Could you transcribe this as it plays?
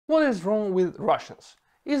What is wrong with Russians?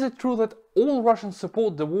 Is it true that all Russians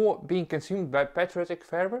support the war being consumed by patriotic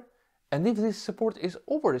fervor? And if this support is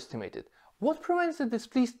overestimated, what prevents the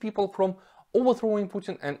displeased people from overthrowing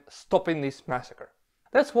Putin and stopping this massacre?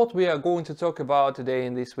 That's what we are going to talk about today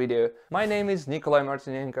in this video. My name is Nikolai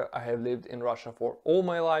Martynenko. I have lived in Russia for all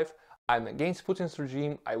my life. I'm against Putin's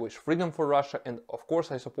regime, I wish freedom for Russia, and of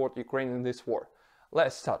course I support Ukraine in this war.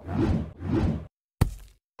 Let's start now.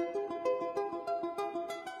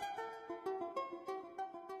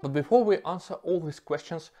 But before we answer all these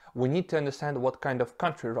questions, we need to understand what kind of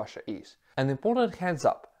country Russia is. An important heads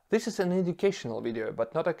up, this is an educational video,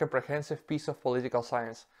 but not a comprehensive piece of political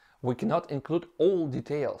science. We cannot include all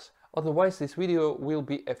details, otherwise this video will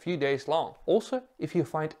be a few days long. Also, if you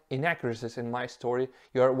find inaccuracies in my story,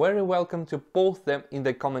 you are very welcome to post them in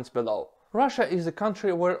the comments below. Russia is a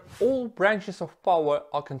country where all branches of power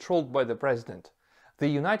are controlled by the president. The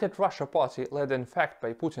United Russia Party, led in fact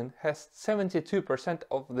by Putin, has 72%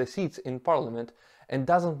 of the seats in parliament and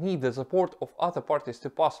doesn't need the support of other parties to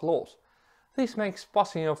pass laws. This makes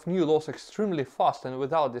passing of new laws extremely fast and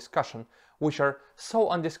without discussion, which are so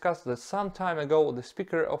undiscussed that some time ago the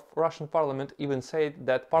Speaker of Russian Parliament even said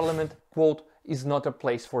that Parliament, quote, is not a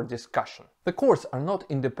place for discussion. The courts are not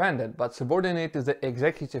independent but subordinate to the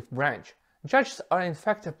executive branch. Judges are in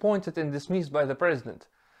fact appointed and dismissed by the president.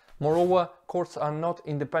 Moreover, courts are not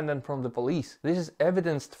independent from the police. This is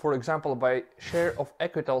evidenced, for example, by share of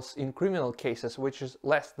acquittals in criminal cases, which is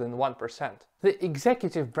less than 1%. The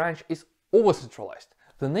executive branch is over-centralized.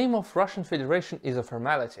 The name of Russian Federation is a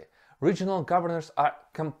formality. Regional governors are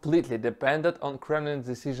completely dependent on Kremlin's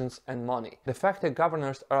decisions and money. De facto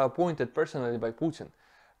governors are appointed personally by Putin.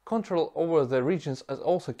 Control over the regions is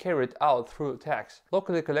also carried out through tax.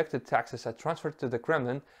 Locally collected taxes are transferred to the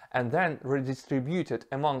Kremlin and then redistributed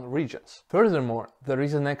among regions. Furthermore, there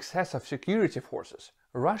is an excess of security forces.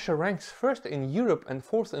 Russia ranks first in Europe and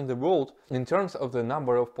fourth in the world in terms of the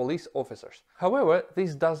number of police officers. However,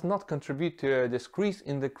 this does not contribute to a decrease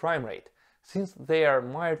in the crime rate, since they are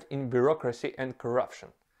mired in bureaucracy and corruption.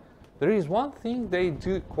 There is one thing they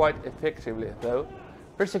do quite effectively, though: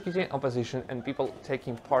 persecuting opposition and people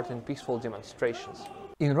taking part in peaceful demonstrations.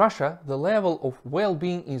 In Russia, the level of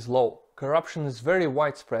well-being is low. Corruption is very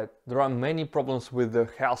widespread. There are many problems with the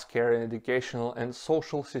healthcare, educational and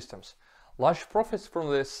social systems. Large profits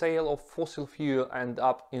from the sale of fossil fuel end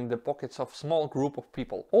up in the pockets of a small group of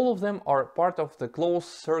people. All of them are part of the close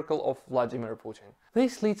circle of Vladimir Putin.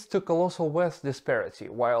 This leads to colossal wealth disparity,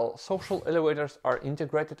 while social elevators are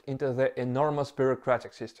integrated into the enormous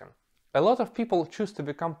bureaucratic system. A lot of people choose to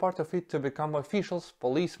become part of it to become officials,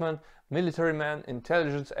 policemen, military men,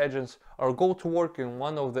 intelligence agents, or go to work in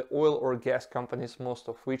one of the oil or gas companies, most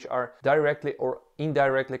of which are directly or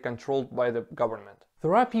indirectly controlled by the government.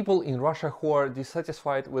 There are people in Russia who are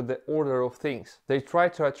dissatisfied with the order of things. They try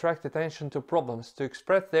to attract attention to problems, to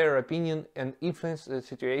express their opinion and influence the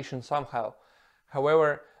situation somehow.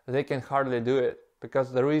 However, they can hardly do it,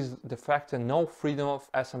 because there is de facto no freedom of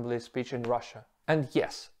assembly speech in Russia. And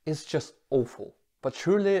yes, it's just awful. But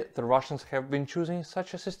surely the Russians have been choosing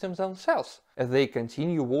such a system themselves, as they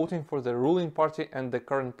continue voting for the ruling party and the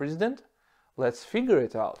current president? Let's figure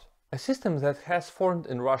it out. A system that has formed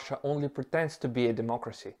in Russia only pretends to be a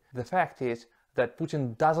democracy. The fact is that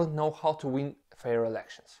Putin doesn't know how to win fair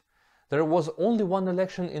elections. There was only one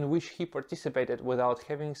election in which he participated without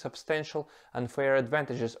having substantial unfair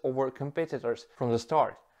advantages over competitors from the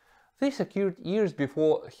start. This occurred years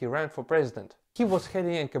before he ran for president. He was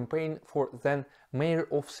heading a campaign for then mayor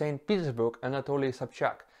of St. Petersburg, Anatoly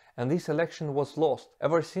Sobchak, and this election was lost.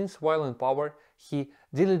 Ever since, while in power, he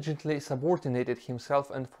diligently subordinated himself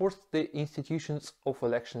and forced the institutions of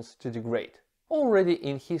elections to degrade. Already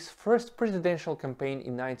in his first presidential campaign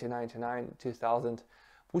in 1999-2000,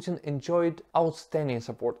 Putin enjoyed outstanding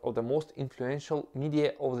support of the most influential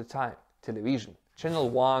media of the time, television. Channel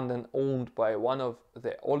 1, then owned by one of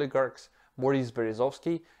the oligarchs, Boris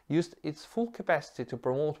Berezovsky, used its full capacity to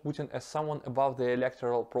promote Putin as someone above the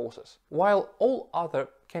electoral process. While all other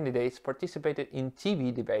candidates participated in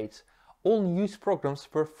TV debates, all news programs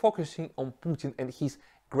were focusing on Putin and his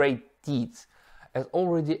great deeds as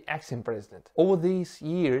already acting president. Over these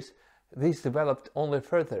years, this developed only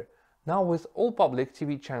further, now with all public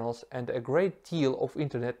TV channels and a great deal of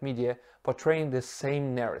internet media portraying the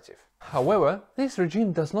same narrative. However, this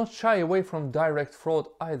regime does not shy away from direct fraud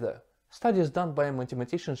either. Studies done by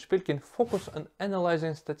mathematician Shpilkin focus on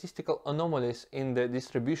analyzing statistical anomalies in the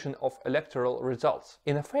distribution of electoral results.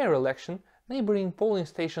 In a fair election, neighboring polling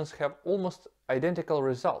stations have almost identical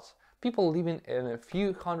results. People living in a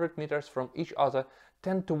few hundred meters from each other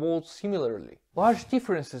tend to vote similarly. Large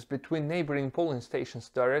differences between neighboring polling stations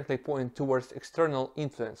directly point towards external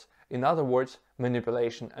influence, in other words,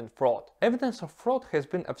 manipulation and fraud. Evidence of fraud has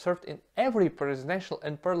been observed in every presidential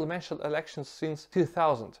and parliamentary elections since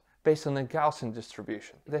 2000, based on a Gaussian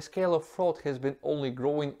distribution. The scale of fraud has been only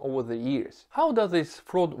growing over the years. How does this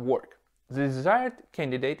fraud work? The desired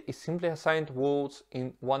candidate is simply assigned votes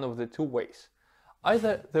in one of the two ways.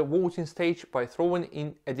 Either the voting stage by throwing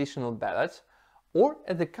in additional ballots, or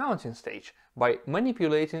at the counting stage by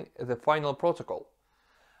manipulating the final protocol.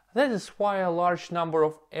 That is why a large number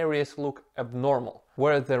of areas look abnormal,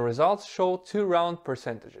 where the results show two round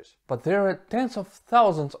percentages. But there are tens of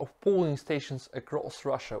thousands of polling stations across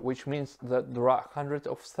Russia, which means that there are hundreds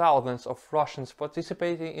of thousands of Russians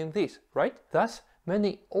participating in this, right? Thus,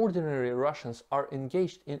 many ordinary Russians are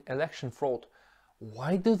engaged in election fraud.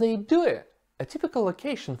 Why do they do it? A typical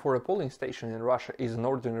location for a polling station in Russia is an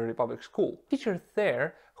ordinary public school. Teachers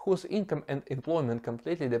there, whose income and employment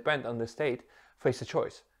completely depend on the state, face a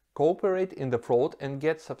choice: cooperate in the fraud and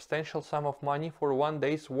get substantial sum of money for one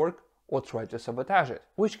day's work, or try to sabotage it,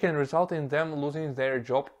 which can result in them losing their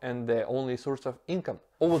job and their only source of income.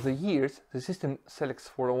 Over the years, the system selects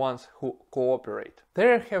for the ones who cooperate.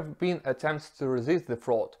 There have been attempts to resist the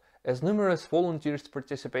fraud, as numerous volunteers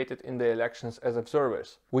participated in the elections as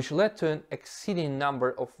observers, which led to an exceeding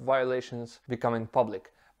number of violations becoming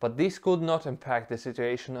public, but this could not impact the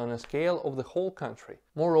situation on a scale of the whole country.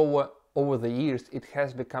 Moreover, over the years it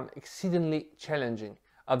has become exceedingly challenging.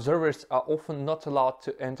 Observers are often not allowed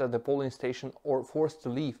to enter the polling station or forced to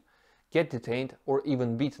leave, get detained or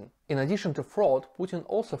even beaten. In addition to fraud, Putin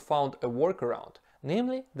also found a workaround,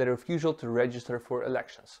 namely the refusal to register for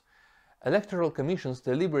elections. Electoral commissions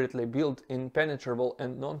deliberately build impenetrable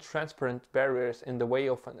and non-transparent barriers in the way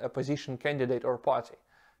of an opposition candidate or party.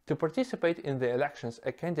 To participate in the elections,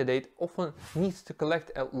 a candidate often needs to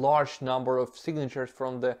collect a large number of signatures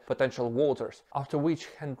from the potential voters, after which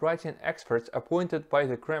handwriting experts appointed by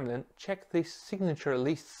the Kremlin check these signature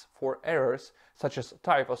lists for errors such as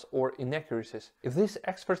typos or inaccuracies. If these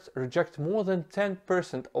experts reject more than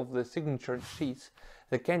 10% of the signature sheets,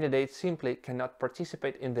 the candidate simply cannot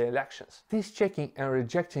participate in the elections. This checking and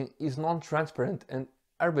rejecting is non-transparent and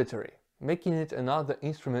arbitrary, making it another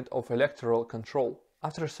instrument of electoral control.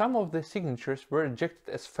 After some of the signatures were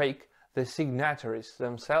rejected as fake, the signatories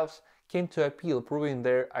themselves came to appeal, proving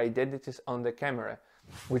their identities on the camera,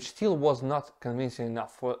 which still was not convincing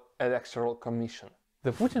enough for Electoral Commission.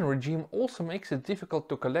 The Putin regime also makes it difficult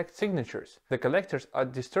to collect signatures. The collectors are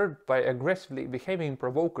disturbed by aggressively behaving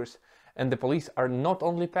provokers, and the police are not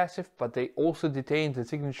only passive, but they also detain the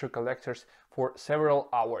signature collectors for several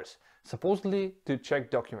hours, supposedly to check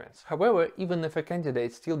documents. However, even if a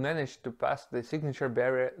candidate still managed to pass the signature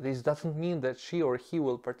barrier, this doesn't mean that she or he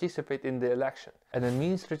will participate in the election. An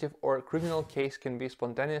administrative or criminal case can be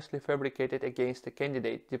spontaneously fabricated against a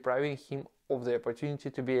candidate, depriving him of the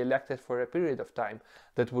opportunity to be elected for a period of time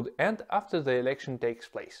that would end after the election takes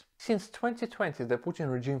place. Since 2020, the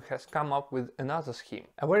Putin regime has come up with another scheme.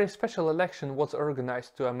 A very special election was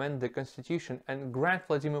organized to amend the constitution and grant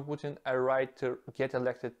Vladimir Putin a right to get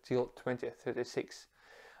elected till 2036.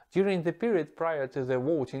 During the period prior to the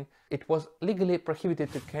voting, it was legally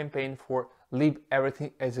prohibited to campaign for "leave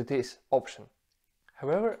everything as it is" option.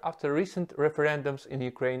 However, after recent referendums in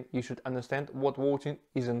Ukraine, you should understand what voting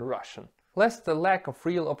is in Russian. Lest the lack of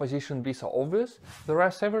real opposition be so obvious, there are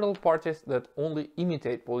several parties that only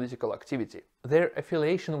imitate political activity. Their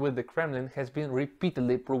affiliation with the Kremlin has been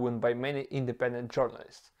repeatedly proven by many independent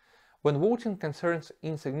journalists. When voting concerns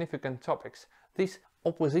insignificant topics, these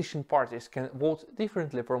opposition parties can vote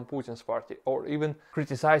differently from Putin's party or even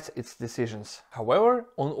criticize its decisions. However,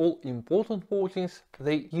 on all important votings,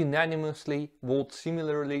 they unanimously vote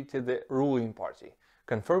similarly to the ruling party,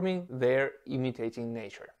 confirming their imitating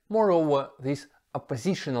nature. Moreover, these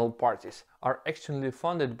oppositional parties are actually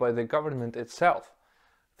funded by the government itself.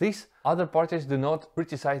 These other parties do not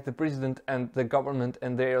criticize the president and the government,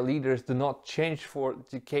 and their leaders do not change for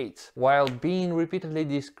decades. While being repeatedly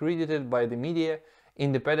discredited by the media,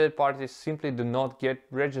 independent parties simply do not get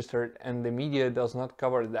registered, and the media does not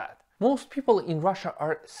cover that. Most people in Russia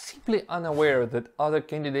are simply unaware that other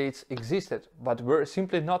candidates existed, but were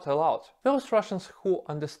simply not allowed. Those Russians who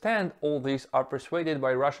understand all this are persuaded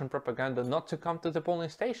by Russian propaganda not to come to the polling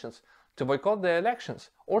stations, to boycott the elections,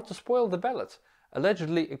 or to spoil the ballots,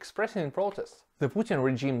 allegedly expressing protests. The Putin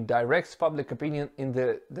regime directs public opinion in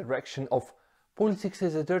the direction of "politics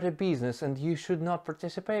is a dirty business and you should not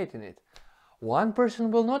participate in it. One person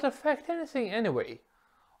will not affect anything anyway.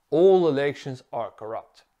 All elections are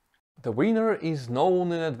corrupt. The winner is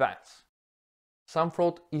known in advance." Some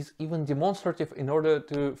fraud is even demonstrative in order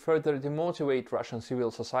to further demotivate Russian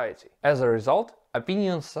civil society. As a result,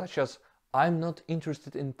 opinions such as "I'm not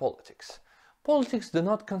interested in politics," "politics do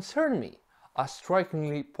not concern me," are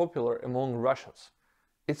strikingly popular among Russians.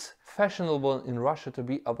 It's fashionable in Russia to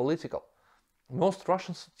be apolitical. Most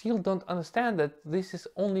Russians still don't understand that this is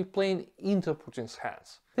only playing into Putin's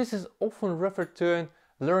hands. This is often referred to as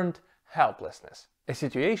learned helplessness, a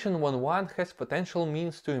situation when one has potential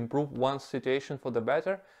means to improve one's situation for the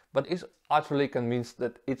better, but is utterly convinced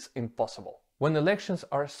that it's impossible. When elections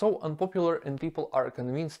are so unpopular and people are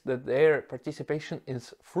convinced that their participation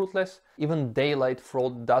is fruitless, even daylight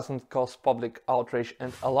fraud doesn't cause public outrage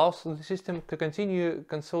and allows the system to continue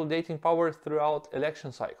consolidating power throughout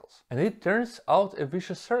election cycles. And it turns out a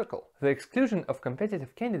vicious circle. The exclusion of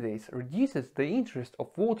competitive candidates reduces the interest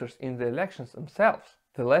of voters in the elections themselves.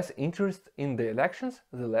 The less interest in the elections,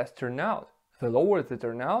 the less turnout. The lower the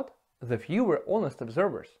turnout, the fewer honest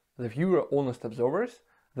observers. The fewer honest observers,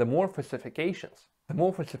 the more falsifications. The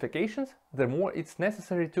more falsifications, the more it's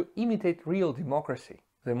necessary to imitate real democracy.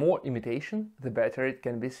 The more imitation, the better it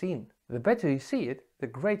can be seen. The better you see it, the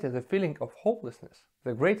greater the feeling of hopelessness.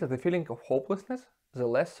 The greater the feeling of hopelessness, the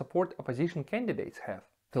less support opposition candidates have.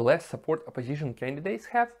 The less support opposition candidates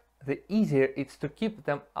have, the easier it's to keep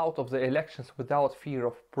them out of the elections without fear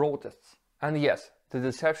of protests. And yes, the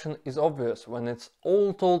deception is obvious when it's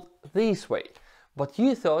all told this way. But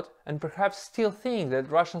you thought, and perhaps still think,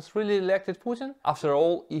 that Russians really elected Putin? After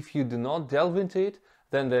all, if you do not delve into it,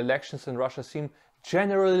 then the elections in Russia seem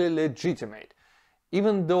generally legitimate,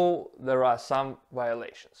 even though there are some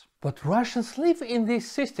violations. But Russians live in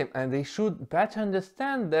this system and they should better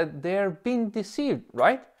understand that they're being deceived,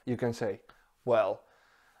 right? You can say. Well,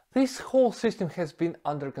 this whole system has been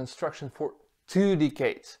under construction for 2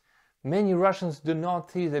 decades. Many Russians do not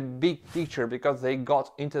see the big picture because they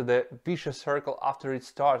got into the vicious circle after it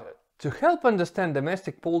started. To help understand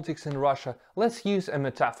domestic politics in Russia, let's use a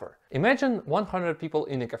metaphor. Imagine 100 people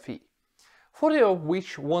in a cafe, 40 of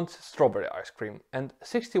which want strawberry ice cream and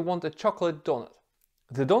 60 want a chocolate donut.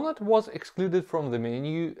 The donut was excluded from the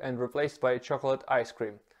menu and replaced by a chocolate ice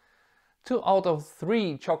cream. 2 out of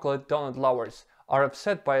 3 chocolate donut lovers are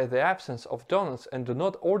upset by the absence of donuts and do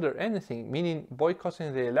not order anything, meaning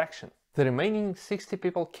boycotting the election. The remaining 60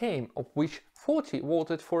 people came, of which 40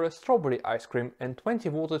 voted for a strawberry ice cream and 20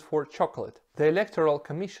 voted for chocolate. The Electoral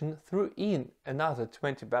Commission threw in another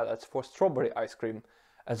 20 ballots for strawberry ice cream.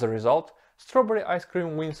 As a result, strawberry ice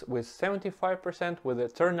cream wins with 75% with a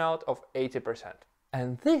turnout of 80%.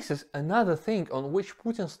 And this is another thing on which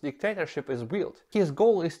Putin's dictatorship is built. His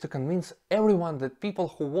goal is to convince everyone that people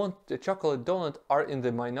who want the chocolate donut are in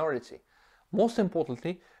the minority. Most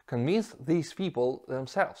importantly, convince these people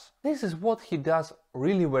themselves. This is what he does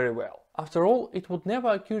really very well. After all, it would never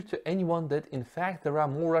occur to anyone that in fact there are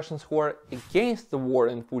more Russians who are against the war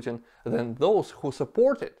in Putin than those who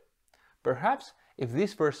support it. Perhaps if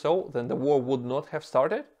this were so, then the war would not have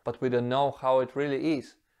started, but we don't know how it really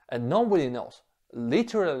is. And nobody knows.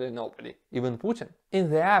 Literally nobody, even Putin. In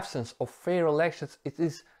the absence of fair elections, it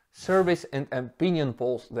is surveys and opinion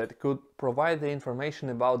polls that could provide the information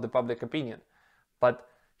about the public opinion. But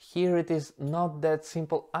here it is not that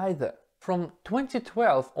simple either. From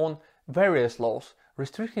 2012 on, various laws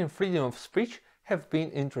restricting freedom of speech have been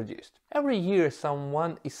introduced. Every year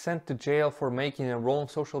someone is sent to jail for making a wrong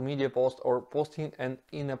social media post or posting an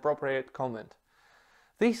inappropriate comment.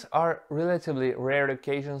 These are relatively rare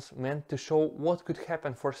occasions meant to show what could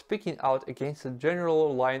happen for speaking out against the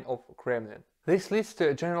general line of Kremlin. This leads to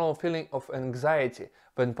a general feeling of anxiety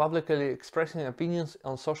when publicly expressing opinions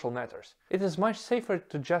on social matters. It is much safer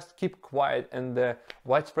to just keep quiet, and the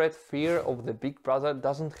widespread fear of the Big Brother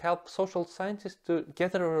doesn't help social scientists to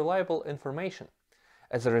gather reliable information.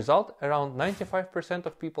 As a result, around 95%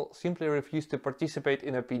 of people simply refuse to participate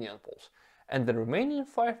in opinion polls, and the remaining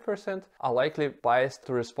 5% are likely biased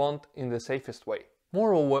to respond in the safest way.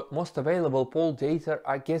 Moreover, most available poll data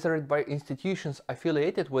are gathered by institutions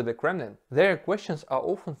affiliated with the Kremlin. Their questions are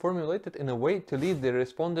often formulated in a way to lead the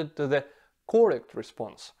respondent to the correct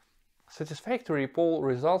response. Satisfactory poll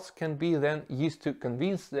results can be then used to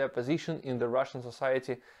convince the opposition in the Russian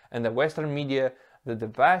society and the Western media that the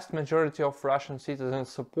vast majority of Russian citizens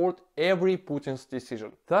support every Putin's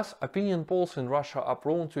decision. Thus, opinion polls in Russia are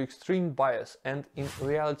prone to extreme bias, and in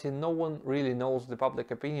reality no one really knows the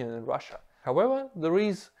public opinion in Russia. However, there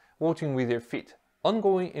is voting with your feet.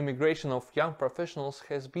 Ongoing immigration of young professionals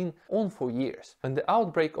has been on for years, and the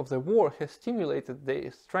outbreak of the war has stimulated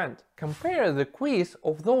this trend. Compare the quiz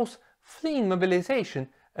of those fleeing mobilization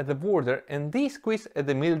at the border and this quiz at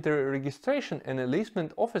the military registration and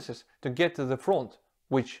enlistment offices to get to the front,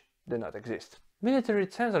 which do not exist. Military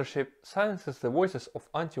censorship silences the voices of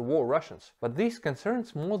anti-war Russians, but this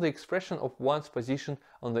concerns more the expression of one's position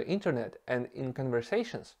on the internet and in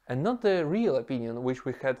conversations, and not the real opinion which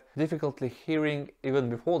we had difficulty hearing even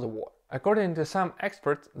before the war. According to some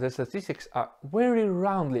experts, the statistics are very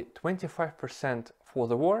roundly 25% for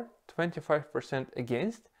the war, 25%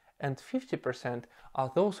 against, and 50%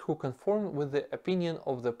 are those who conform with the opinion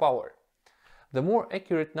of the power. The more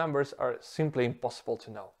accurate numbers are simply impossible to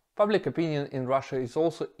know. Public opinion in Russia is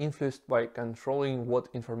also influenced by controlling what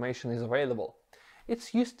information is available.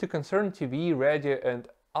 It's used to concern TV, radio and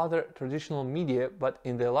other traditional media, but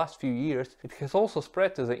in the last few years it has also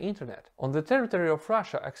spread to the internet. On the territory of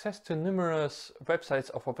Russia, access to numerous websites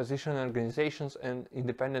of opposition organizations and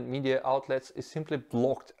independent media outlets is simply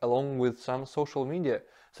blocked, along with some social media,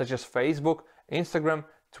 such as Facebook, Instagram,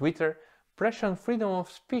 Twitter. Pressure on freedom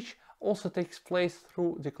of speech also takes place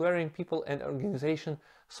through declaring people and organizations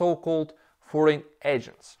so-called foreign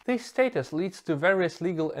agents. This status leads to various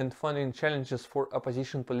legal and funding challenges for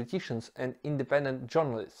opposition politicians and independent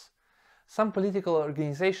journalists. Some political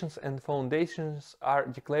organizations and foundations are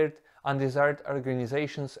declared undesired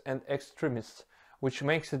organizations and extremists, which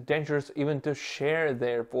makes it dangerous even to share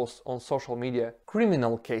their posts on social media.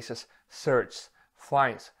 Criminal cases, searches,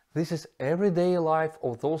 fines. This is everyday life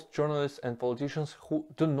of those journalists and politicians who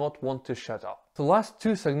do not want to shut up. The last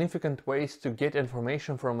two significant ways to get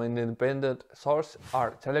information from an independent source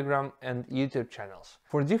are Telegram and YouTube channels.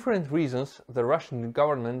 For different reasons, the Russian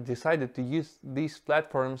government decided to use these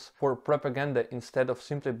platforms for propaganda instead of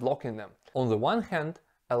simply blocking them. On the one hand,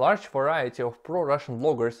 a large variety of pro-Russian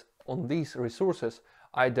bloggers on these resources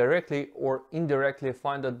are directly or indirectly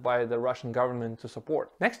funded by the Russian government to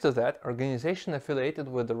support. Next to that, organizations affiliated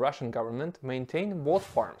with the Russian government maintain bot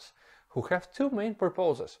farms, who have two main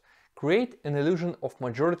purposes: create an illusion of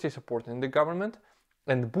majority supporting the government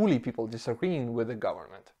and bully people disagreeing with the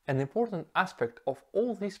government. An important aspect of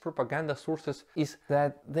all these propaganda sources is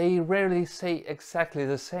that they rarely say exactly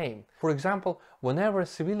the same. For example, whenever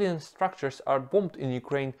civilian structures are bombed in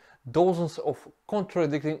Ukraine, dozens of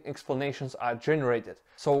contradicting explanations are generated,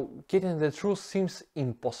 so getting the truth seems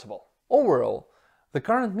impossible. Overall, the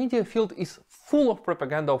current media field is full of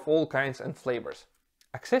propaganda of all kinds and flavors.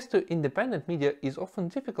 Access to independent media is often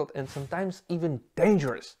difficult and sometimes even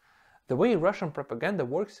dangerous. The way Russian propaganda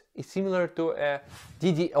works is similar to a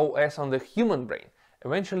DDoS on the human brain,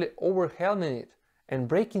 eventually overwhelming it and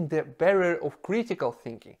breaking the barrier of critical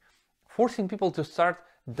thinking, forcing people to start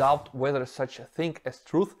doubt whether such a thing as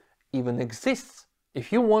truth even exists.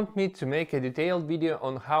 If you want me to make a detailed video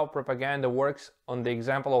on how propaganda works on the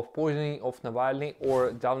example of poisoning of Navalny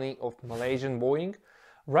or downing of Malaysian Boeing,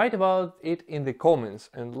 write about it in the comments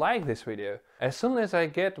and like this video. As soon as I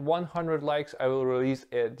get 100 likes, I will release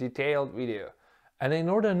a detailed video. And in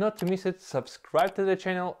order not to miss it, subscribe to the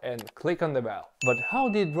channel and click on the bell. But how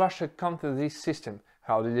did Russia come to this system?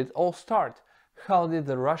 How did it all start? How did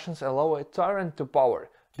the Russians allow a tyrant to power?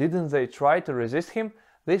 Didn't they try to resist him?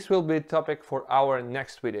 This will be a topic for our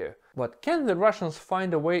next video. But can the Russians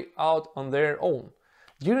find a way out on their own?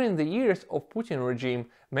 During the years of Putin regime,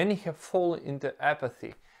 many have fallen into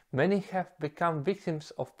apathy. Many have become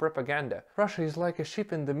victims of propaganda. Russia is like a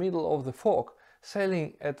ship in the middle of the fog,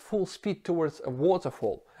 sailing at full speed towards a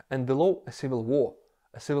waterfall, and below a civil war.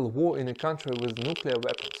 A civil war in a country with nuclear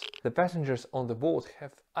weapons. The passengers on the boat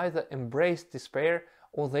have either embraced despair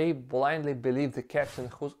or they blindly believe the captain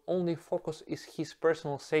whose only focus is his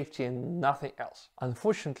personal safety and nothing else.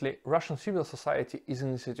 Unfortunately, Russian civil society is in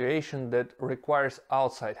a situation that requires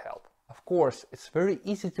outside help. Of course, it's very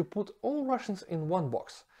easy to put all Russians in one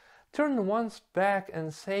box. Turn one's back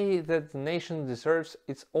and say that the nation deserves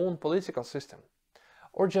its own political system.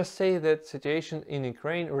 Or just say that the situation in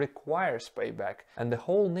Ukraine requires payback and the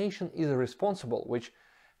whole nation is responsible, which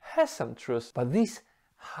has some truth, but this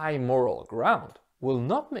high moral ground will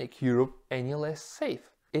not make Europe any less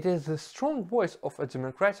safe. It is the strong voice of a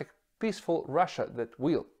democratic, peaceful Russia that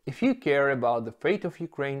will. If you care about the fate of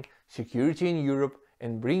Ukraine, security in Europe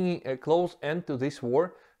and bringing a close end to this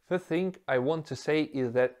war, the thing I want to say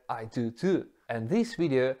is that I do too. And this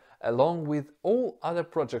video, along with all other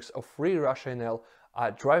projects of Free Russia NL,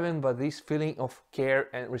 are driven by this feeling of care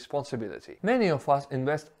and responsibility. Many of us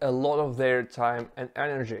invest a lot of their time and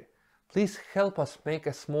energy. Please help us make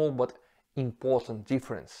a small but important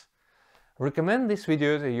difference. Recommend this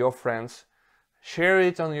video to your friends, share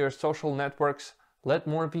it on your social networks, let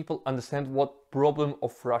more people understand what problem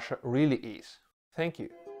of Russia really is. Thank you.